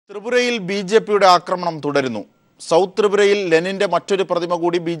ത്രിപുരയിൽ ബിജെപിയുടെ ആക്രമണം തുടരുന്നു. സൗത്ത് ത്രിപുരയിൽ ലെനിന്റെ മറ്റൊരു പ്രതിമ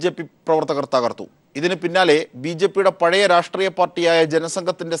കൂടി ബിജെപി പ്രവർത്തകർ തകർത്തു. ഇതിന് പിന്നാലെ ബിജെപിയുടെ പഴയ രാഷ്ട്രീയ പാർട്ടിയായ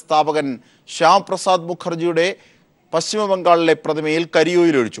ജനസംഘത്തിന്റെ സ്ഥാപകൻ ശ്യാം പ്രസാദ് മുഖർജിയുടെ പശ്ചിമ ബംഗാളിലെ പ്രതിമയിൽ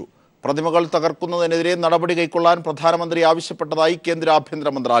കരിയോയിലൊഴിച്ചു. പ്രതിമകൾ തകർക്കുന്നതിനെതിരെ നടപടി കൈക്കൊള്ളാൻ പ്രധാനമന്ത്രി ആവശ്യപ്പെട്ടതായി കേന്ദ്ര ആഭ്യന്തര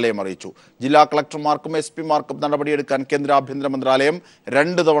മന്ത്രാലയം അറിയിച്ചു. ജില്ലാ കളക്ടർമാർക്കും SP-മാർക്കും നടപടിയെടുക്കാൻ കേന്ദ്ര ആഭ്യന്തര മന്ത്രാലയം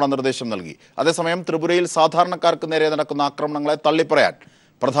 2 തവണ നിർദ്ദേശം നൽകി. അതേസമയം ത്രിപുരയിൽ സാധാരണക്കാർക്ക് നേരെ നടക്കുന്ന ആക്രമണങ്ങളെ തള്ളിപ്പറയാൻ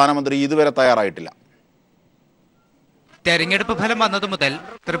പ്രധാനമന്ത്രി ഇതുവരെ തയ്യാറായിട്ടില്ല. തെരഞ്ഞെടുപ്പ് ഫലം വന്നതു മുതൽ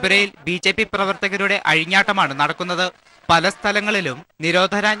ത്രിപുരയിൽ BJP പ്രവർത്തകരുടെ അഴിഞ്ഞാട്ടമാണ് നടക്കുന്നത്. പല സ്ഥലങ്ങളിലും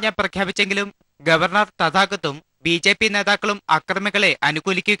നിരോധനാജ്ഞ പ്രഖ്യാപിച്ചെങ്കിലും ഗവർണർ തഥാഗതും BJP നേതാക്കളും അക്രമികളെ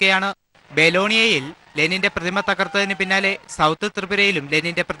അനുകൂലിക്കുകയാണ്. ബെലോണിയയിൽ ലെനിന്റെ പ്രതിമ തകർത്തതിന് പിന്നാലെ സൗത്ത് ത്രിപുരയിലും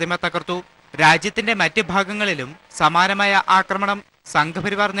ലെനിന്റെ പ്രതിമ തകർത്തു. രാജ്യത്തിന്റെ മറ്റ് ഭാഗങ്ങളിലും സമാനമായ ആക്രമണം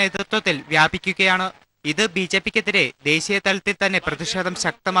സംഘപരിവാർ നേതൃത്വത്തിൽ വ്യാപിക്കുകയാണ്. ഇത് BJPക്കെതിരെ ദേശീയ തലത്തിൽ തന്നെ പ്രതിഷേധം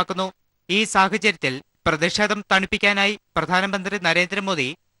ശക്തമാക്കുന്നു. ഈ സാഹചര്യത്തിൽ പ്രതിഷേധം തണുപ്പിക്കാനായി പ്രധാനമന്ത്രി നരേന്ദ്രമോദി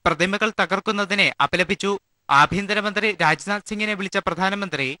പ്രതിമകൾ തകർക്കുന്നതിനെ അപലപിച്ചു. ആഭ്യന്തരമന്ത്രി രാജ്നാഥ് സിംഗിനെ വിളിച്ച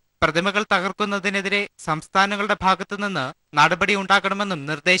പ്രധാനമന്ത്രി പ്രതിമകൾ തകർക്കുന്നതിനെതിരെ സംസ്ഥാനങ്ങളുടെ ഭാഗത്തുനിന്ന് നടപടി ഉണ്ടാകണമെന്നും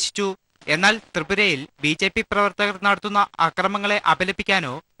നിർദ്ദേശിച്ചു. എന്നാൽ ത്രിപുരയിൽ BJP പ്രവർത്തകർ നടത്തുന്ന അക്രമങ്ങളെ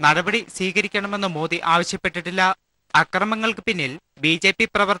അപലപിക്കാനോ നടപടി സ്വീകരിക്കണമെന്ന് മോദി ആവശ്യപ്പെട്ടിട്ടില്ല. അക്രമങ്ങൾക്ക് പിന്നിൽ BJP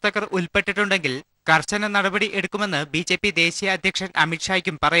പ്രവർത്തകർ ഉൾപ്പെട്ടിട്ടുണ്ടെങ്കിൽ കർശന നടപടി എടുക്കുമെന്ന് BJP ദേശീയ അധ്യക്ഷൻ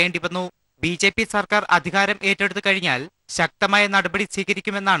അമിത്ഷായ്ക്കും പറയേണ്ടി വന്നു. BJP സർക്കാർ അധികാരം ഏറ്റെടുത്തു കഴിഞ്ഞാൽ ശക്തമായ നടപടി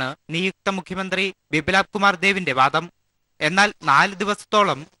സ്വീകരിക്കുമെന്നാണ് നിയുക്ത മുഖ്യമന്ത്രി ബിപ്ലബ് കുമാർ ദേവിന്റെ വാദം. എന്നാൽ 4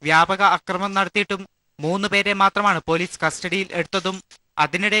 ദിവസത്തോളം വ്യാപക ആക്രമണം നടത്തിയിട്ടും 3 പേരെ മാത്രമാണ് പോലീസ് കസ്റ്റഡിയിൽ എടുത്തതും.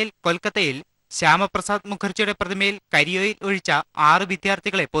 അതിനിടയിൽ കൊൽക്കത്തയിൽ ശ്യാമപ്രസാദ് മുഖർജിയുടെ പ്രതിമയിൽ കരിയോയിൽ ഒഴിച്ച 6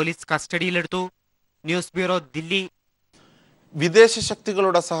 വിദ്യാർത്ഥികളെ പോലീസ് കസ്റ്റഡിയിലെടുത്തു. News bureau, Delhi. വിദേശ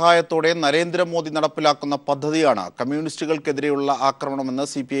ശക്തികളുടെ സഹായത്തോടെ നരേന്ദ്രമോദി നടപ്പിലാക്കുന്ന പദ്ധതിയാണ് കമ്മ്യൂണിസ്റ്റുകൾക്കെതിരെയുള്ള ആക്രമണമെന്ന്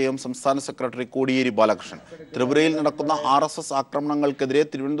CPIM സംസ്ഥാന സെക്രട്ടറി കോടിയേരി ബാലകൃഷ്ണൻ. ത്രിപുരയിൽ നടക്കുന്ന RSS ആക്രമണങ്ങൾക്കെതിരെ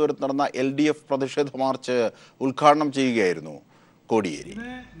തിരുവനന്തപുരത്ത് നടന്ന LDF പ്രതിഷേധ മാർച്ച് ഉദ്ഘാടനം ചെയ്യുകയായിരുന്നു കോടിയേരി.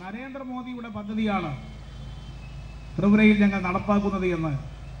 നരേന്ദ്രമോദിയുടെ പദ്ധതിയാണ് ത്രിപുരയിൽ ഞങ്ങൾ നടപ്പാക്കുന്നത് എന്ന്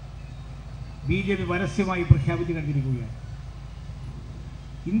BJP പരസ്യമായി പ്രഖ്യാപിച്ചു കഴിഞ്ഞിരിക്കുകയാണ്.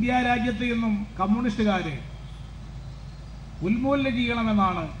 ഇന്ത്യ രാജ്യത്ത് നിന്നും കമ്മ്യൂണിസ്റ്റുകാരെ ഉന്മൂലനം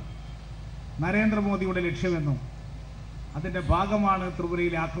ചെയ്യണമെന്നാണ് നരേന്ദ്രമോദിയുടെ ലക്ഷ്യമെന്നും അതിൻ്റെ ഭാഗമാണ്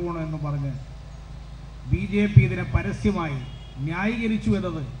ത്രിപുരയിലെ ആക്രമണം എന്നും പറഞ്ഞ് BJP ഇതിനെ പരസ്യമായി ന്യായീകരിച്ചു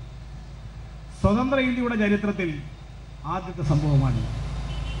എന്നത് സ്വതന്ത്ര ഇന്ത്യയുടെ ചരിത്രത്തിൽ ആദ്യത്തെ സംഭവമാണ്.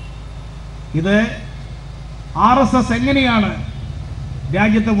 ഇത് RSS എങ്ങനെയാണ്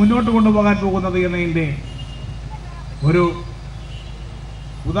രാജ്യത്തെ മുന്നോട്ട് കൊണ്ടുപോകാൻ പോകുന്നത് എന്നതിൻ്റെ ഒരു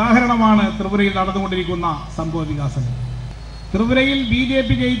ഉദാഹരണമാണ് ത്രിപുരയിൽ നടന്നുകൊണ്ടിരിക്കുന്ന സംഭവ വികാസങ്ങൾ. ത്രിപുരയിൽ BJP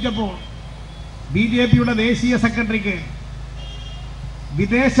ജയിച്ചപ്പോൾ BJPയുടെ ദേശീയ സെക്രട്ടറിക്ക്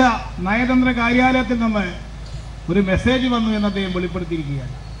വിദേശ നയതന്ത്ര കാര്യാലയത്തിൽ നിന്ന് ഒരു മെസ്സേജ് വന്നു എന്ന് അദ്ദേഹം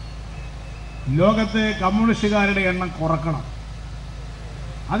വെളിപ്പെടുത്തിയിരിക്കുകയാണ്. ലോകത്ത് കമ്മ്യൂണിസ്റ്റുകാരുടെ എണ്ണം കുറക്കണം,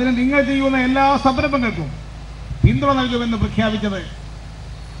 അതിന് നിങ്ങൾ ചെയ്യുന്ന എല്ലാ സംരംഭങ്ങൾക്കും പിന്തുണ നൽകുമെന്ന് പ്രഖ്യാപിച്ചത്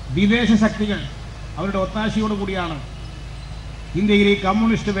വിദേശ ശക്തികൾ അവരുടെ ഒത്താശയോടുകൂടിയാണ്. ഇന്ത്യയിൽ ഈ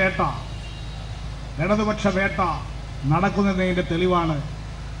കമ്മ്യൂണിസ്റ്റ് വേട്ട, ഇടതുപക്ഷ വേട്ട നടക്കുന്നതിൻ്റെ തെളിവാണ്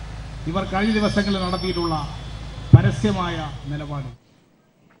ഇവർ കഴിഞ്ഞ ദിവസങ്ങളിൽ നടത്തിയിട്ടുള്ള പരസ്യമായ നിലപാട്.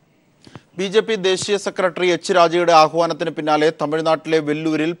 BJP ദേശീയ സെക്രട്ടറി H. രാജയുടെ ആഹ്വാനത്തിന് പിന്നാലെ തമിഴ്നാട്ടിലെ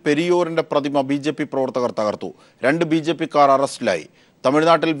വെല്ലൂരിൽ പെരിയോറിന്റെ പ്രതിമ BJP പ്രവർത്തകർ തകർത്തു. 2 BJPക്കാർ അറസ്റ്റിലായി.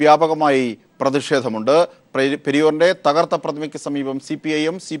 തമിഴ്നാട്ടിൽ വ്യാപകമായി പ്രതിഷേധമുണ്ട്. പെരിയോറിന്റെ തകർത്ത പ്രതിമയ്ക്ക് സമീപം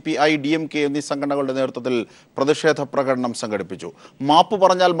CPIM, CPI, DMK എന്നീ സംഘടനകളുടെ നേതൃത്വത്തിൽ പ്രതിഷേധ പ്രകടനം സംഘടിപ്പിച്ചു. മാപ്പ്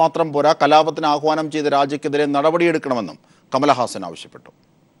പറഞ്ഞാൽ മാത്രം പോരാ, കലാപത്തിന് ആഹ്വാനം ചെയ്ത രാജയ്ക്കെതിരെ നടപടിയെടുക്കണമെന്നും കമലഹാസൻ ആവശ്യപ്പെട്ടു.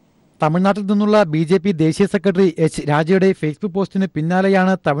 തമിഴ്നാട്ടിൽ നിന്നുള്ള BJP ദേശീയ സെക്രട്ടറി H. രാജയുടെ ഫേസ്ബുക്ക് പോസ്റ്റിന്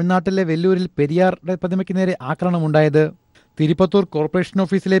പിന്നാലെയാണ് തമിഴ്നാട്ടിലെ വെല്ലൂരിൽ പെരിയാറുടെ പ്രതിമയ്ക്ക് നേരെ ആക്രമണമുണ്ടായത്. തിരുപ്പത്തൂർ കോർപ്പറേഷൻ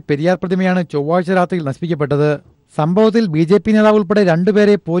ഓഫീസിലെ പെരിയാർ പ്രതിമയാണ് ചൊവ്വാഴ്ച രാത്രിയിൽ നശിപ്പിക്കപ്പെട്ടത്. സംഭവത്തിൽ BJP നേതാവ് ഉൾപ്പെടെ 2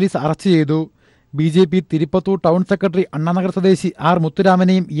 പേരെ പോലീസ് അറസ്റ്റ് ചെയ്തു. BJP Tirupattur town secretary Anna Nagar സ്വദേശി R.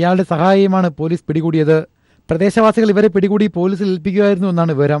 മുത്തുരാമനെയും ഇയാളുടെ സഹായിയുമാണ് പോലീസ് പിടികൂടിയത്. പ്രദേശവാസികൾ ഇവരെ പിടികൂടി പോലീസിൽ ഏൽപ്പിക്കുകയായിരുന്നു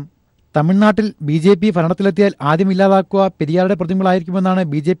എന്നാണ് വിവരം. തമിഴ്നാട്ടിൽ BJP ഭരണത്തിലെത്തിയാൽ ആദ്യം ഇല്ലാതാക്കുക പെരിയാറുടെ പ്രതിമകളായിരിക്കുമെന്നാണ്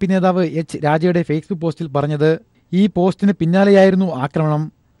BJP നേതാവ് H. രാജയുടെ ഫേസ്ബുക്ക് പോസ്റ്റിൽ പറഞ്ഞത്. ഈ പോസ്റ്റിന് പിന്നാലെയായിരുന്നു ആക്രമണം.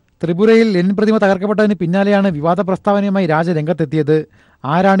 ത്രിപുരയിൽ ലെനിൻ പ്രതിമ തകർക്കപ്പെട്ടതിന് പിന്നാലെയാണ് വിവാദ പ്രസ്താവനയുമായി രാജ രംഗത്തെത്തിയത്.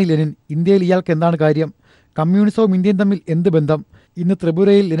 ആരാണ് ലെനിൻ? ഇന്ത്യയിൽ ഇയാൾക്ക് എന്താണ് കാര്യം? കമ്മ്യൂണിസവും ഇന്ത്യയും തമ്മിൽ എന്ത് ബന്ധം? ഇന്ന്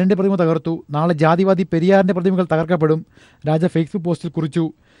ത്രിപുരയിൽ ലെനിന്റെ പ്രതിമ തകർത്തു, നാളെ ജാതിവാദി പെരിയാറിന്റെ പ്രതിമകൾ തകർക്കപ്പെടും, രാജ ഫേസ്ബുക്ക് പോസ്റ്റിൽ കുറിച്ചു.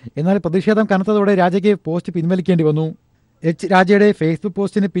 എന്നാൽ പ്രതിഷേധം കനത്തതോടെ രാജയ്ക്ക് പോസ്റ്റ് പിൻവലിക്കേണ്ടി വന്നു. H. രാജയുടെ ഫേസ്ബുക്ക്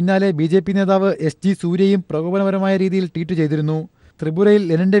പോസ്റ്റിന് പിന്നാലെ BJP നേതാവ് SG സൂര്യയും പ്രകോപനപരമായ രീതിയിൽ ട്വീറ്റ് ചെയ്തിരുന്നു. ത്രിപുരയിൽ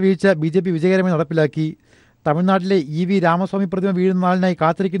ലെനിന്റെ വീഴ്ച BJP വിജയകരമായി നടപ്പിലാക്കി. തമിഴ്നാട്ടിലെ EV രാമസ്വാമി പ്രതിമ വീഴുന്ന നാളിനായി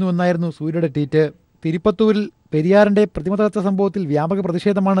കാത്തിരിക്കുന്നുവെന്നായിരുന്നു സൂര്യയുടെ ട്വീറ്റ്. തിരുപ്പത്തൂരിൽ പെരിയാറിന്റെ പ്രതിമ തകർത്ത സംഭവത്തിൽ വ്യാപക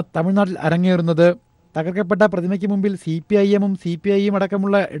പ്രതിഷേധമാണ് തമിഴ്നാട്ടിൽ അരങ്ങേറുന്നത്. തകർക്കപ്പെട്ട പ്രതിമയ്ക്ക് മുമ്പിൽ CPIM-ഉം CPI-യും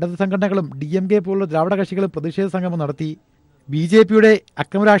അടക്കമുള്ള ഇടത് സംഘടനകളും DMK പോലുള്ള ദ്രാവിഡ കക്ഷികളും പ്രതിഷേധ സംഗമം നടത്തി. BJP-യുടെ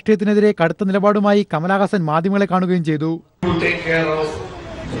അക്രമ രാഷ്ട്രീയത്തിനെതിരെ കടുത്ത നിലപാടുമായി കമലഹാസൻ മാധ്യമങ്ങളെ കാണുകയും ചെയ്തു.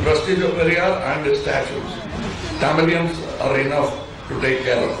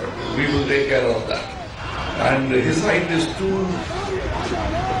 And his height is too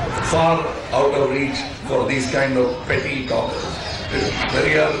far out of reach for these kind of petty talkers.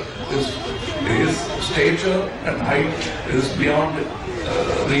 His stature and height is beyond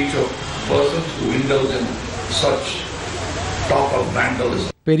reach of persons who indulge in such talk of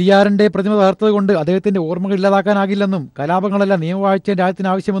vandalism. പെരിയാറിന്റെ പ്രതിമ തകർത്തതുകൊണ്ട് അദ്ദേഹത്തിന്റെ ഓർമ്മകൾ ഇല്ലാതാക്കാനാകില്ലെന്നും കലാപങ്ങളല്ല നിയമവാഴ്ച രാജ്യത്തിന്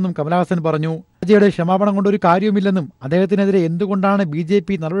ആവശ്യമെന്നും കമലഹാസൻ പറഞ്ഞു. രാജയുടെ ക്ഷമാപണം കൊണ്ടൊരു കാര്യവുമില്ലെന്നും അദ്ദേഹത്തിനെതിരെ എന്തുകൊണ്ടാണ്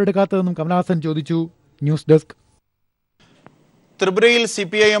BJP നടപടിയെടുക്കാത്തതെന്നും കമലഹാസൻ ചോദിച്ചു. News desk. ത്രിപുരയിൽ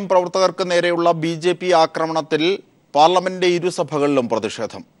CPIM പ്രവർത്തകർക്ക് നേരെയുള്ള BJP ആക്രമണത്തിൽ പാർലമെന്റിന്റെ ഇരുസഭകളിലും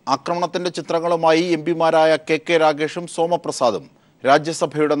പ്രതിഷേധം. ആക്രമണത്തിന്റെ ചിത്രങ്ങളുമായി MP-മാരായ KK രാഗേഷും സോമപ്രസാദും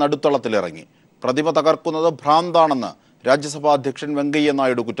രാജ്യസഭയുടെ നടുത്തളത്തിലിറങ്ങി. പ്രതിമ തകർക്കുന്നത് ഭ്രാന്താണെന്ന് രാജ്യസഭാ അധ്യക്ഷൻ വെങ്കയ്യ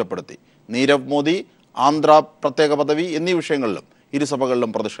നായിഡു കുറ്റപ്പെടുത്തി. നീരവ് മോദി, ആന്ധ്ര പ്രത്യേക പദവി എന്നീ വിഷയങ്ങളിലും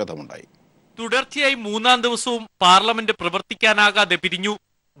ഇരുസഭകളിലും പ്രതിഷേധമുണ്ടായി. തുടർച്ചയായി മൂന്നാം ദിവസവും പാർലമെന്റ് പ്രവർത്തിക്കാനാകാതെ പിരിഞ്ഞു.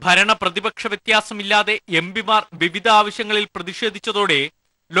 ഭരണ പ്രതിപക്ഷ വ്യത്യാസമില്ലാതെ MP-മാർ വിവിധ ആവശ്യങ്ങളിൽ പ്രതിഷേധിച്ചതോടെ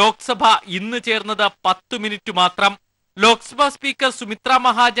ലോക്സഭ ഇന്ന് ചേർന്നത് 10 മിനിറ്റ് മാത്രം. ലോക്സഭാ സ്പീക്കർ സുമിത്ര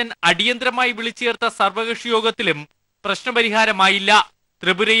മഹാജൻ അടിയന്തരമായി വിളിച്ചുചേർത്ത സർവകക്ഷി യോഗത്തിലും പ്രശ്നപരിഹാരമായില്ല.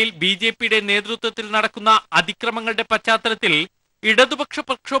 ത്രിപുരയിൽ BJP-യുടെ നേതൃത്വത്തിൽ നടക്കുന്ന അതിക്രമങ്ങളുടെ പശ്ചാത്തലത്തിൽ ഇടതുപക്ഷ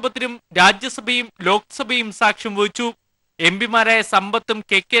പ്രക്ഷോഭത്തിനും രാജ്യസഭയും ലോക്സഭയും സാക്ഷ്യം വഹിച്ചു. MP-മാരായ സമ്പത്തും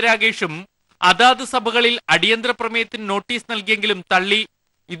KK രാഗേഷും അതാത് സഭകളിൽ അടിയന്തര പ്രമേയത്തിന് നോട്ടീസ് നൽകിയെങ്കിലും തള്ളി.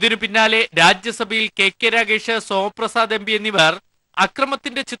 ഇതിനു പിന്നാലെ രാജ്യസഭയിൽ KK രാഗേഷ്, സോമപ്രസാദ് MP എന്നിവർ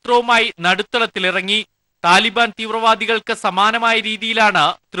അക്രമത്തിന്റെ ചിത്രവുമായി നടുത്തളത്തിലിറങ്ങി. താലിബാൻ തീവ്രവാദികൾക്ക് സമാനമായ രീതിയിലാണ്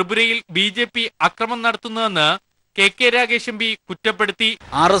ത്രിപുരയിൽ BJP അക്രമം നടത്തുന്നതെന്ന് KK രാഗേഷ് MP കുറ്റപ്പെടുത്തി.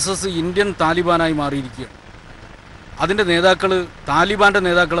 RSS ഇന്ത്യൻ താലിബാനായി മാറിയിരിക്കുകയാണ്. അതിൻ്റെ നേതാക്കൾ താലിബാന്റെ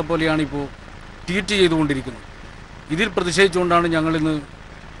നേതാക്കളെ പോലെയാണ് ഇപ്പോൾ ട്വീറ്റ് ചെയ്തുകൊണ്ടിരിക്കുന്നത്. ഇതിൽ പ്രതിഷേധിച്ചുകൊണ്ടാണ് ഞങ്ങളിന്ന്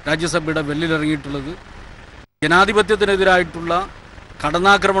രാജ്യസഭയുടെ വെല്ലിലിറങ്ങിയിട്ടുള്ളത്. ജനാധിപത്യത്തിനെതിരായിട്ടുള്ള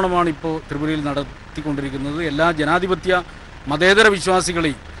കടന്നാക്രമണമാണ് ഇപ്പോൾ ത്രിപുരയിൽ നടത്തിക്കൊണ്ടിരിക്കുന്നത്. എല്ലാ ജനാധിപത്യ മതേതര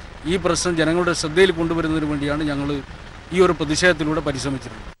വിശ്വാസികളെയും ഈ പ്രശ്നം ജനങ്ങളുടെ ശ്രദ്ധയിൽ കൊണ്ടുവരുന്നതിന് വേണ്ടിയാണ് ഞങ്ങൾ ഈ ഒരു പ്രതിഷേധത്തിലൂടെ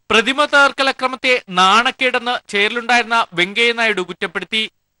പരിശ്രമിച്ചിരുന്നത്. പ്രതിമ തകർക്കൽ അക്രമത്തെ നാണക്കേടെന്ന് ചേരിലുണ്ടായിരുന്ന വെങ്കയ്യ നായിഡു കുറ്റപ്പെടുത്തി.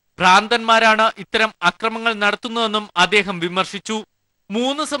 ഭ്രാന്തന്മാരാണ് ഇത്തരം അക്രമങ്ങൾ നടത്തുന്നതെന്നും അദ്ദേഹം വിമർശിച്ചു.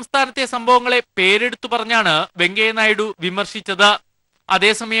 3 സംസ്ഥാനത്തെ സംഭവങ്ങളെ പേരെടുത്തു പറഞ്ഞാണ് വെങ്കയ്യ നായിഡു വിമർശിച്ചത്.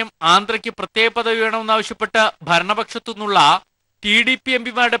 അതേസമയം ആന്ധ്രയ്ക്ക് പ്രത്യേക പദവി വേണമെന്നാവശ്യപ്പെട്ട് ഭരണപക്ഷത്തുനിന്നുള്ള TDP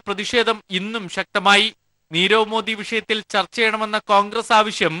MP-മാരുടെ പ്രതിഷേധം ഇന്നും ശക്തമായി. നീരവ് മോദി വിഷയത്തിൽ ചർച്ച ചെയ്യണമെന്ന കോൺഗ്രസ്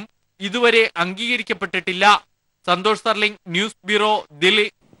ആവശ്യം ഇതുവരെ അംഗീകരിക്കപ്പെട്ടിട്ടില്ല. Santhosh സർലിംഗ്, news bureau, Delhi.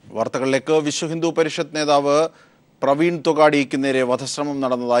 വാർത്തകളിലേക്ക്. വിശ്വ ഹിന്ദു പരിഷത്ത് നേതാവ് പ്രവീൺ തൊഗാഡിയയ്ക്ക് നേരെ വധശ്രമം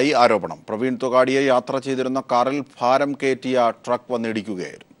നടന്നതായി ആരോപണം. പ്രവീൺ തൊഗാഡിയെ യാത്ര ചെയ്തിരുന്ന കാറിൽ ഭാരം കയറ്റിയ ട്രക്ക്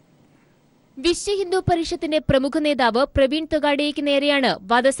വന്നിടിക്കുകയായിരുന്നു. വിശ്വ ഹിന്ദു പരിഷത്തിന്റെ പ്രമുഖ നേതാവ് പ്രവീൺ തൊഗാഡിയയ്ക്ക് നേരെയാണ്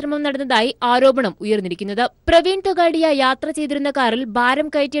വധശ്രമം നടന്നതായി ആരോപണം ഉയർന്നിരിക്കുന്നത്. പ്രവീൺ തൊഗാഡിയ യാത്ര ചെയ്തിരുന്ന കാറിൽ ഭാരം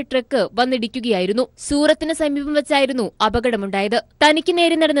കയറ്റിയ ട്രക്ക് വന്നിടിക്കുകയായിരുന്നു. സൂറത്തിന് സമീപം വെച്ചായിരുന്നു അപകടമുണ്ടായത്. തനിക്ക്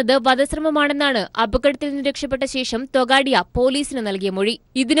നേരെ നടന്നത് വധശ്രമമാണെന്നാണ് അപകടത്തിൽ നിന്ന് രക്ഷപ്പെട്ട ശേഷം തൊഗാഡിയ പോലീസിന് നൽകിയ മൊഴി.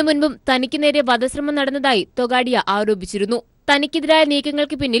 ഇതിനു മുൻപും തനിക്ക് നേരെ വധശ്രമം നടന്നതായി തൊഗാഡിയ ആരോപിച്ചിരുന്നു. തനിക്കെതിരായ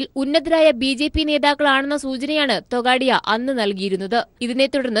നീക്കങ്ങൾക്ക് പിന്നിൽ ഉന്നതരായ BJP നേതാക്കളാണെന്ന സൂചനയാണ് തൊഗാഡിയ അന്ന് നൽകിയിരുന്നത്. ഇതിനെ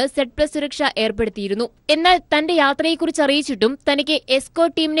തുടർന്ന് Z+ സുരക്ഷ ഏർപ്പെടുത്തിയിരുന്നു. എന്നാൽ തന്റെ യാത്രയെക്കുറിച്ച് അറിയിച്ചിട്ടും തനിക്ക്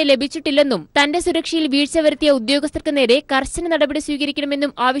എസ്കോർട്ട് ടീമിനെ ലഭിച്ചിട്ടില്ലെന്നും തന്റെ സുരക്ഷയിൽ വീഴ്ച വരുത്തിയ ഉദ്യോഗസ്ഥർക്ക് നേരെ കർശന നടപടി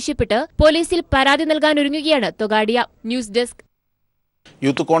സ്വീകരിക്കണമെന്നും ആവശ്യപ്പെട്ട് പോലീസിൽ പരാതി നൽകാനൊരുങ്ങുകയാണ് Togadia. News desk.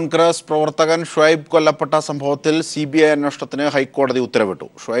 Youth Congress പ്രവർത്തകൻ ഷുഐബ് കൊല്ലപ്പെട്ട സംഭവത്തിൽ CBI അന്വേഷണത്തിന് ഹൈക്കോടതി ഉത്തരവിട്ടു.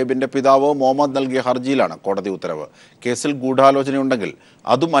 ഷുഐബിന്റെ പിതാവ് മുഹമ്മദ് നൽകിയ ഹർജിയിലാണ് കോടതി ഉത്തരവ്. കേസിൽ ഗൂഢാലോചനയുണ്ടെങ്കിൽ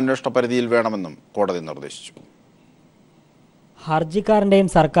അതും അന്വേഷണ പരിധിയിൽ വേണമെന്നും കോടതി നിർദ്ദേശിച്ചു. ഹർജിക്കാരന്റെയും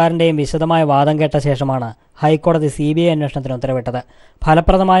സർക്കാരിന്റെയും വിശദമായ വാദം കേട്ട ശേഷമാണ് ഹൈക്കോടതി CBI അന്വേഷണത്തിന് ഉത്തരവിട്ടത്.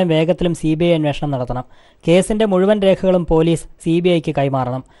 ഫലപ്രദമായും വേഗത്തിലും CBI അന്വേഷണം നടത്തണം. കേസിന്റെ മുഴുവൻ രേഖകളും പോലീസ് CBIക്ക്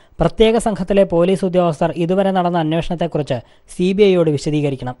കൈമാറണം. പ്രത്യേക സംഘത്തിലെ പോലീസ് ഉദ്യോഗസ്ഥർ ഇതുവരെ നടന്ന അന്വേഷണത്തെക്കുറിച്ച് CBIയോട്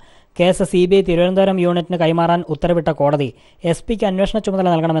വിശദീകരിക്കണം. കേസ് CBI തിരുവനന്തപുരം യൂണിറ്റിന് കൈമാറാൻ ഉത്തരവിട്ട കോടതി SP-ക്ക് അന്വേഷണ ചുമതല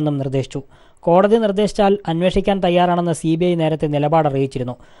നൽകണമെന്നും നിർദ്ദേശിച്ചു. കോടതി നിർദ്ദേശിച്ചാൽ അന്വേഷിക്കാൻ തയ്യാറാണെന്ന് CBI നേരത്തെ നിലപാട്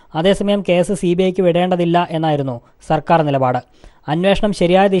അറിയിച്ചിരുന്നു. അതേസമയം കേസ് CBIക്ക് വിടേണ്ടതില്ല എന്നായിരുന്നു സർക്കാർ നിലപാട്. അന്വേഷണം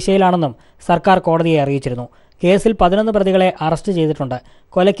ശരിയായ ദിശയിലാണെന്നും സർക്കാർ കോടതിയെ അറിയിച്ചിരുന്നു. കേസിൽ 11 പ്രതികളെ അറസ്റ്റ് ചെയ്തിട്ടുണ്ട്.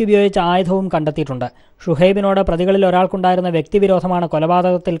 കൊലയ്ക്കുപയോഗിച്ച ആയുധവും കണ്ടെത്തിയിട്ടുണ്ട്. ഷുഹൈബിനോട് പ്രതികളിൽ ഒരാൾക്കുണ്ടായിരുന്ന വ്യക്തിവിരോധമാണ്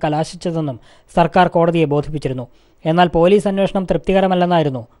കൊലപാതകത്തിൽ കലാശിച്ചതെന്നും സർക്കാർ കോടതിയെ ബോധിപ്പിച്ചിരുന്നു. എന്നാൽ പോലീസ് അന്വേഷണം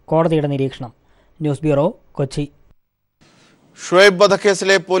തൃപ്തികരമല്ലെന്നായിരുന്നു കോടതിയുടെ നിരീക്ഷണം. News bureau, Kochi. Shuhaib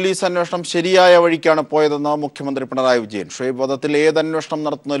വധക്കേസിലെ police അന്വേഷണം ശരിയായ വഴിക്കാണ് പോയതെന്ന് മുഖ്യമന്ത്രി പിണറായി വിജയൻ. ഷുഹൈബ് വധത്തിൽ ഏത് അന്വേഷണം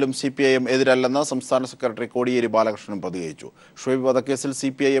നടത്തുന്നതിലും CPIM എതിരല്ലെന്ന് സംസ്ഥാന സെക്രട്ടറി കോടിയേരി ബാലകൃഷ്ണൻ പ്രതികരിച്ചു. ഷുഹൈബ് വധക്കേസിൽ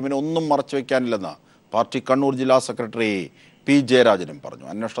CPIMന് ഒന്നും മറച്ചുവെക്കാനില്ലെന്ന് പാർട്ടി കണ്ണൂർ ജില്ലാ സെക്രട്ടറി P. ജയരാജനും പറഞ്ഞു.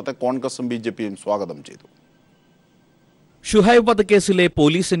 അന്വേഷണത്തെ കോൺഗ്രസും BJPയും സ്വാഗതം ചെയ്തു. ഷുഹൈബ് വധക്കേസിലെ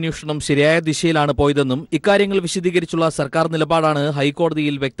പോലീസ് അന്വേഷണം ശരിയായ ദിശയിലാണ് പോയതെന്നും ഇക്കാര്യങ്ങൾ വിശദീകരിച്ചുള്ള സർക്കാർ നിലപാടാണ്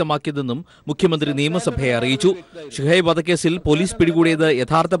ഹൈക്കോടതിയിൽ വ്യക്തമാക്കിയതെന്നും മുഖ്യമന്ത്രി നിയമസഭയെ അറിയിച്ചു. ഷുഹൈബ് വധക്കേസിൽ പോലീസ് പിടികൂടിയത്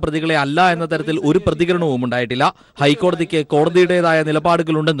യഥാർത്ഥ പ്രതികളെ അല്ല എന്ന തരത്തിൽ ഒരു പ്രതികരണവും ഉണ്ടായിട്ടില്ല. ഹൈക്കോടതിക്ക് കോടതിയുടേതായ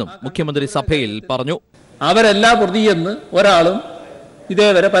നിലപാടുകളുണ്ടെന്നും മുഖ്യമന്ത്രി സഭയിൽ പറഞ്ഞു. അവരെല്ലാ പ്രതിയെന്ന് ഒരാളും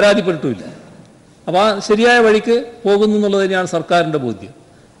ഇതേവരെ പരാതിപ്പെട്ടിട്ടില്ല. അപ്പോൾ ശരിയായ വഴിക്ക് പോകുന്നു എന്നുള്ളത് തന്നെയാണ് സർക്കാരിൻ്റെ ബോധ്യം.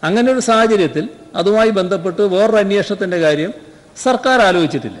 അങ്ങനെ ഒരു സാഹചര്യത്തിൽ അതുമായി ബന്ധപ്പെട്ട് വേറൊരു അന്വേഷണത്തിൻ്റെ കാര്യം സർക്കാർ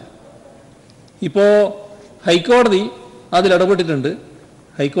ആലോചിച്ചിട്ടില്ല. ഇപ്പോൾ ഹൈക്കോടതി അതിലിടപെട്ടിട്ടുണ്ട്.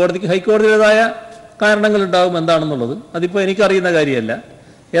 ഹൈക്കോടതിക്ക് ഹൈക്കോടതിയുടേതായ കാരണങ്ങളുണ്ടാകും എന്താണെന്നുള്ളത് അതിപ്പോൾ എനിക്കറിയുന്ന കാര്യമല്ല.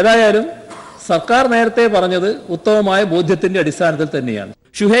 ഏതായാലും സർക്കാർ നേരത്തെ പറഞ്ഞത് ഉത്തമമായ ബോധ്യത്തിന്റെ അടിസ്ഥാനത്തിൽ തന്നെയാണ്.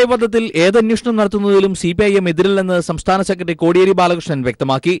 ഷുഹൈബ് വധത്തിൽ ഏതന്വേഷണം നടത്തുന്നതിലും CPIM എതിരില്ലെന്ന് സംസ്ഥാന സെക്രട്ടറി കോടിയേരി ബാലകൃഷ്ണൻ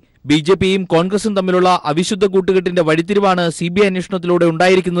വ്യക്തമാക്കി. BJPയും കോൺഗ്രസും തമ്മിലുള്ള അവിശുദ്ധ കൂട്ടുകെട്ടിന്റെ വഴിത്തിരിവാണ് CBI അന്വേഷണത്തിലൂടെ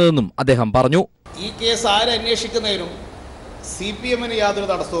ഉണ്ടായിരിക്കുന്നതെന്നും അദ്ദേഹം പറഞ്ഞു. ഈ കേസ് ആരന്വേഷിക്കുന്നതിനും CPMന് യാതൊരു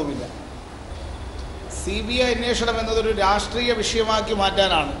തടസ്സവുമില്ല. CBI അന്വേഷണം എന്നതൊരു രാഷ്ട്രീയ വിഷയമാക്കി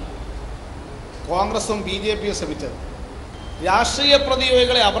മാറ്റാനാണ് കോൺഗ്രസും BJPയും ശ്രമിച്ചത്. രാഷ്ട്രീയ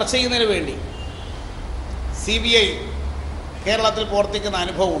പ്രതിയോഗികളെ അമർ ചെയ്യുന്നതിന് വേണ്ടി CBI കേരളത്തിൽ പ്രവർത്തിക്കുന്ന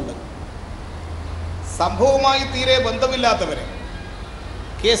അനുഭവമുണ്ട്. സംഭവവുമായി തീരെ ബന്ധമില്ലാത്തവരെ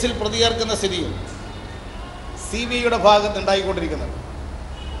കേസിൽ പ്രതി ചേർക്കുന്ന സ്ഥിതിയും CBIയുടെ ഭാഗത്തുണ്ടായിക്കൊണ്ടിരിക്കുന്നത്.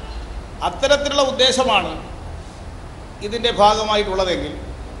 അത്തരത്തിലുള്ള ഉദ്ദേശമാണ് ഇതിൻ്റെ ഭാഗമായിട്ടുള്ളതെങ്കിൽ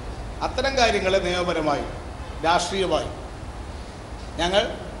അത്തരം കാര്യങ്ങളെ നിയമപരമായി രാഷ്ട്രീയമായി ഞങ്ങൾ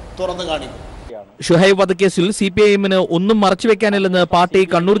തുറന്നു കാണിക്കും. ഷുഹൈബ് വധക്കേസിൽ CPIMന് ഒന്നും മറച്ചുവെക്കാനില്ലെന്ന് പാർട്ടി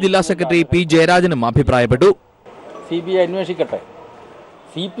കണ്ണൂർ ജില്ലാ സെക്രട്ടറി P. ജയരാജനും അഭിപ്രായപ്പെട്ടു. CBI അന്വേഷിക്കട്ടെ.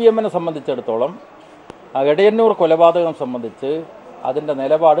 CPMനെ സംബന്ധിച്ചിടത്തോളം എടയന്നൂർ കൊലപാതകം സംബന്ധിച്ച് അതിൻ്റെ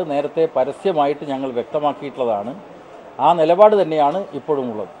നിലപാട് നേരത്തെ പരസ്യമായിട്ട് ഞങ്ങൾ വ്യക്തമാക്കിയിട്ടുള്ളതാണ്. ആ നിലപാട് തന്നെയാണ് ഇപ്പോഴും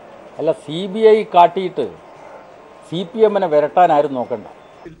ഉള്ളത്. അല്ല CBI കാട്ടിയിട്ട് CPMനെ വരട്ടാൻ ആരും നോക്കണ്ട.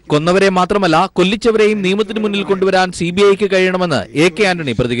 കൊന്നവരെ മാത്രമല്ല കൊല്ലിച്ചവരെയും നിയമത്തിന് മുന്നിൽ കൊണ്ടുവരാൻ CBIക്ക് കഴിയണമെന്ന് AK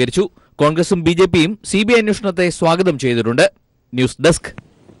ആന്റണി പ്രതികരിച്ചു. കോൺഗ്രസും BJPയും CBI അന്വേഷണത്തെ സ്വാഗതം ചെയ്തിട്ടുണ്ട്. News desk.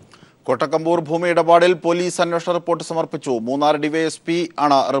 കൊട്ടക്കമ്പൂർ ഭൂമി ഇടപാടിൽ പോലീസ് അന്വേഷണ റിപ്പോർട്ട് സമർപ്പിച്ചു. മൂന്നാർ DYSP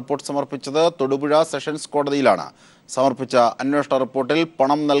ആണ് റിപ്പോർട്ട് സമർപ്പിച്ചത്. തൊടുപുഴ സെഷൻസ് കോടതിയിലാണ് സമർപ്പിച്ച അന്വേഷണ റിപ്പോർട്ടിൽ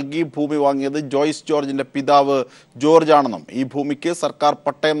പണം നൽകി ഭൂമി വാങ്ങിയത് ജോയ്സ് ജോർജിന്റെ പിതാവ് ജോർജ് ആണെന്നും ഈ ഭൂമിക്ക് സർക്കാർ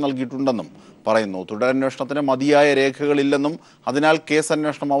പട്ടയം നൽകിയിട്ടുണ്ടെന്നും പറയുന്നു. തുടരന്വേഷണത്തിന് മതിയായ രേഖകളില്ലെന്നും അതിനാൽ കേസ്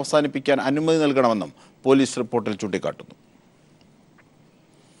അന്വേഷണം അവസാനിപ്പിക്കാൻ അനുമതി നൽകണമെന്നും പോലീസ് റിപ്പോർട്ടിൽ ചൂണ്ടിക്കാട്ടുന്നു.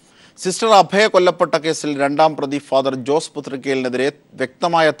 സിസ്റ്റർ അഭയ കൊല്ലപ്പെട്ട കേസിൽ രണ്ടാം പ്രതി ഫാദർ ജോസ് പുത്രിക്കലിനെതിരെ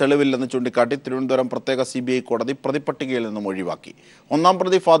വ്യക്തമായ തെളിവില്ലെന്ന് ചൂണ്ടിക്കാട്ടി തിരുവനന്തപുരം പ്രത്യേക CBI കോടതി പ്രതിപട്ടികയിൽ നിന്നും ഒഴിവാക്കി. ഒന്നാം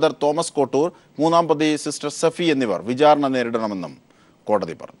പ്രതി ഫാദർ തോമസ് കോട്ടൂർ, മൂന്നാം പ്രതി സിസ്റ്റർ സഫി എന്നിവർ വിചാരണ നേരിടണമെന്നും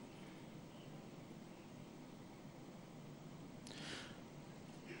കോടതി പറഞ്ഞു.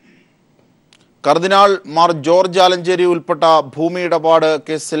 കർദിനാൾ മാർ ജോർജ് ആലഞ്ചേരി ഉൾപ്പെട്ട ഭൂമി ഇടപാട്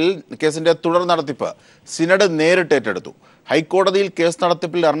കേസിന്റെ തുടർ നടത്തിപ്പ് സിനഡ് നേരിട്ട് ഏറ്റെടുത്തു. ഹൈക്കോടതിയിൽ കേസ്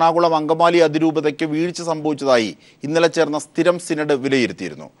നടത്തിപ്പിൽ എറണാകുളം അങ്കമാലി അതിരൂപതയ്ക്ക് വീഴ്ച സംഭവിച്ചതായി ഇന്നലെ ചേർന്ന സ്ഥിരം സിനഡ്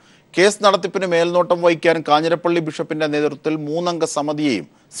വിലയിരുത്തിയിരുന്നു. കേസ് നടത്തിപ്പിന് മേൽനോട്ടം വഹിക്കാൻ കാഞ്ഞിരപ്പള്ളി ബിഷപ്പിന്റെ നേതൃത്വത്തിൽ 3 അംഗ സമിതിയെയും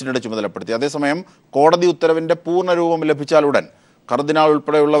സിനഡ് ചുമതലപ്പെടുത്തി. അതേസമയം കോടതി ഉത്തരവിന്റെ പൂർണ്ണരൂപം ലഭിച്ചാലുടൻ കർദിനാൾ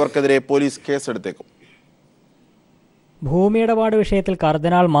ഉൾപ്പെടെയുള്ളവർക്കെതിരെ പോലീസ് കേസെടുത്തേക്കും. ഭൂമിയിടപാട് വിഷയത്തിൽ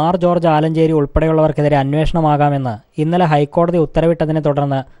കർദിനാൾ മാർ ജോർജ് ആലഞ്ചേരി ഉൾപ്പെടെയുള്ളവർക്കെതിരെ അന്വേഷണമാകാമെന്ന് ഇന്നലെ ഹൈക്കോടതി ഉത്തരവിട്ടതിനെ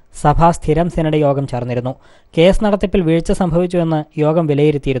തുടർന്ന് സഭാ സ്ഥിരം സിനഡ് യോഗം ചേർന്നിരുന്നു. കേസ് നടത്തിപ്പിൽ വീഴ്ച സംഭവിച്ചുവെന്ന് യോഗം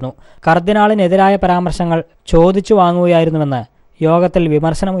വിലയിരുത്തിയിരുന്നു. കർദിനാളിനെതിരായ പരാമർശങ്ങൾ ചോദിച്ചു വാങ്ങുകയായിരുന്നുവെന്ന് യോഗത്തിൽ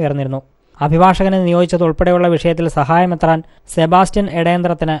വിമർശനമുയർന്നിരുന്നു. അഭിഭാഷകനെ നിയോഗിച്ചതുൾപ്പെടെയുള്ള വിഷയത്തിൽ സഹായമെത്രാൻ സെബാസ്റ്റ്യൻ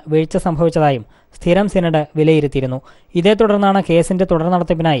എടയന്ത്രത്തിന് വീഴ്ച സംഭവിച്ചതായും സ്ഥിരം സിനഡ് വിലയിരുത്തിയിരുന്നു. ഇതേ തുടർന്നാണ് കേസിന്റെ തുടർ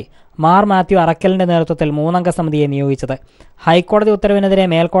നടത്തിപ്പിനായി മാർ മാത്യു അറക്കലിന്റെ നേതൃത്വത്തിൽ 3 അംഗ സമിതിയെ നിയോഗിച്ചത്. ഹൈക്കോടതി ഉത്തരവിനെതിരെ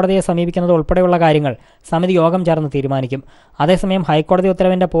മേൽക്കോടതിയെ സമീപിക്കുന്നത് ഉൾപ്പെടെയുള്ള കാര്യങ്ങൾ സമിതി യോഗം ചേർന്ന് തീരുമാനിക്കും. അതേസമയം ഹൈക്കോടതി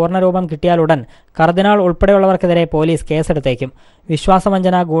ഉത്തരവിന്റെ പൂർണ്ണരൂപം കിട്ടിയാലുടൻ കർദിനാൾ ഉൾപ്പെടെയുള്ളവർക്കെതിരെ പോലീസ് കേസെടുത്തേക്കും.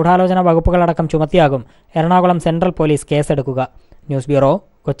 വിശ്വാസവഞ്ചന, ഗൂഢാലോചന വകുപ്പുകളടക്കം ചുമത്തിയാകും Ernakulam central police കേസെടുക്കുക. News bureau,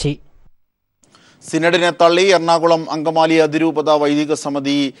 Kochi. സിനഡിനെ തള്ളി എറണാകുളം അങ്കമാലി അതിരൂപത വൈദിക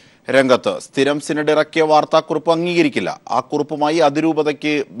സമിതി രംഗത്ത്. സ്ഥിരം സിനഡ് ഇറക്കിയ വാർത്താക്കുറിപ്പ് അംഗീകരിക്കില്ല. ആ കുറിപ്പുമായി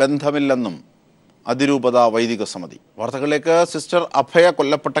അതിരൂപതയ്ക്ക് ബന്ധമില്ലെന്നും അതിരൂപത വൈദിക സമിതി. വാർത്തകളിലേക്ക്. സിസ്റ്റർ അഭയ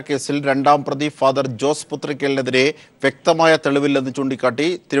കൊല്ലപ്പെട്ട കേസിൽ രണ്ടാം പ്രതി ഫാദർ ജോസ് പുത്രിക്കലിനെതിരെ വ്യക്തമായ തെളിവില്ലെന്ന് ചൂണ്ടിക്കാട്ടി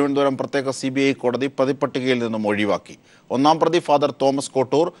തിരുവനന്തപുരം പ്രത്യേക CBI കോടതി പ്രതിപട്ടികയിൽ നിന്നും ഒഴിവാക്കി. ഒന്നാം പ്രതി ഫാദർ തോമസ്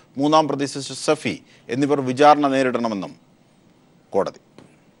കോട്ടൂർ, മൂന്നാം പ്രതി സിസ്റ്റർ സഫി എന്നിവർ വിചാരണ നേരിടണമെന്നും കോടതി.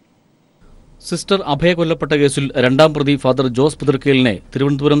 സിസ്റ്റർ അഭയ കൊല്ലപ്പെട്ട കേസിൽ രണ്ടാം പ്രതി ഫാദർ ജോസ് പുതിർക്കലിനെ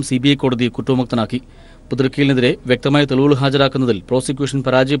തിരുവനന്തപുരം CBI കോടതി കുറ്റവിമുക്തനാക്കി. പുതിർക്കലിനെതിരെ വ്യക്തമായ തെളിവുകൾ ഹാജരാക്കുന്നതിൽ പ്രോസിക്യൂഷൻ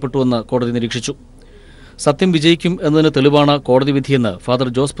പരാജയപ്പെട്ടുവെന്ന് കോടതി നിരീക്ഷിച്ചു. സത്യം വിജയിക്കും എന്നതിന് തെളിവാണ് കോടതി വിധിയെന്ന് ഫാദർ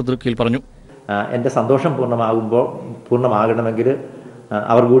ജോസ് പുതിർക്കൽ പറഞ്ഞു. എൻ്റെ സന്തോഷം പൂർണ്ണമാകണമെങ്കിൽ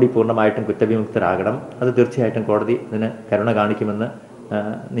അവർ കൂടി പൂർണ്ണമായിട്ടും കുറ്റവിമുക്തരാകണം. അത് തീർച്ചയായിട്ടും കോടതി ഇതിന് കരുണ കാണിക്കുമെന്ന്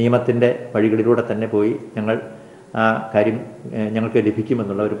നിയമത്തിൻ്റെ വഴികളിലൂടെ തന്നെ പോയി കാര്യം ഞങ്ങൾക്ക്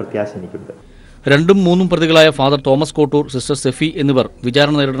ലഭിക്കുമെന്നുള്ള ഒരു പ്രത്യാശ എനിക്കുണ്ട്. 2ഉം 3ഉം പ്രതികളായ father Thomas Kottoor, sister Sephy എന്നിവർ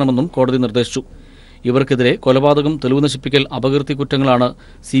വിചാരണ നേരിടണമെന്നും കോടതി നിർദ്ദേശിച്ചു. ഇവർക്കെതിരെ കൊലപാതകം, തെളിവ് നശിപ്പിക്കൽ, അപകീർത്തി കുറ്റങ്ങളാണ്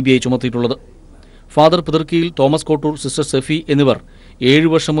CBI ചുമത്തിയിട്ടുള്ളത്. Father പുതിർക്കിയിൽ, Thomas Kottoor, sister Sephy എന്നിവർ 7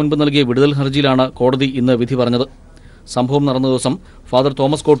 വർഷം മുൻപ് നൽകിയ വിടുതൽ ഹർജിയിലാണ് കോടതി ഇന്ന് വിധി പറഞ്ഞത്. സംഭവം നടന്ന ദിവസം ഫാദർ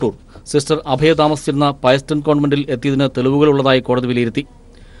തോമസ് കോട്ടൂർ സിസ്റ്റർ അഭയ താമസിച്ചിരുന്ന പയസ്റ്റൺ കോൺവെന്റിൽ എത്തിയതിന് തെളിവുകളുള്ളതായി കോടതി വിലയിരുത്തി.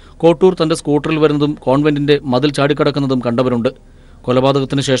 കോട്ടൂർ തന്റെ സ്കൂട്ടറിൽ വരുന്നതും കോൺവെന്റിന്റെ മതിൽ ചാടിക്കടക്കുന്നതും കണ്ടവരുണ്ട്.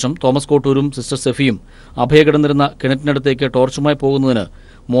 കൊലപാതകത്തിന് ശേഷം തോമസ് കോട്ടൂരും സിസ്റ്റർ സെഫിയും അഭയ കിടന്നിരുന്ന കിണറ്റിനടുത്തേക്ക് ടോർച്ചുമായി പോകുന്നതിന്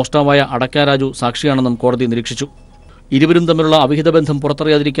മോഷ്ടാവായ അടക്കാരാജു സാക്ഷിയാണെന്നും കോടതി നിരീക്ഷിച്ചു. ഇരുവരും തമ്മിലുള്ള അവിഹിത ബന്ധം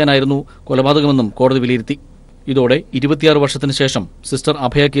പുറത്തറിയാതിരിക്കാനായിരുന്നു കൊലപാതകമെന്നും കോടതി വിലയിരുത്തി. ഇതോടെ 26 വർഷത്തിന് ശേഷം സിസ്റ്റർ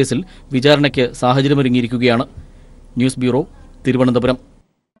അഭയ കേസിൽ വിചാരണയ്ക്ക് സാഹചര്യമൊരുങ്ങിയിരിക്കുകയാണ്. News bureau, Thiruvananthapuram.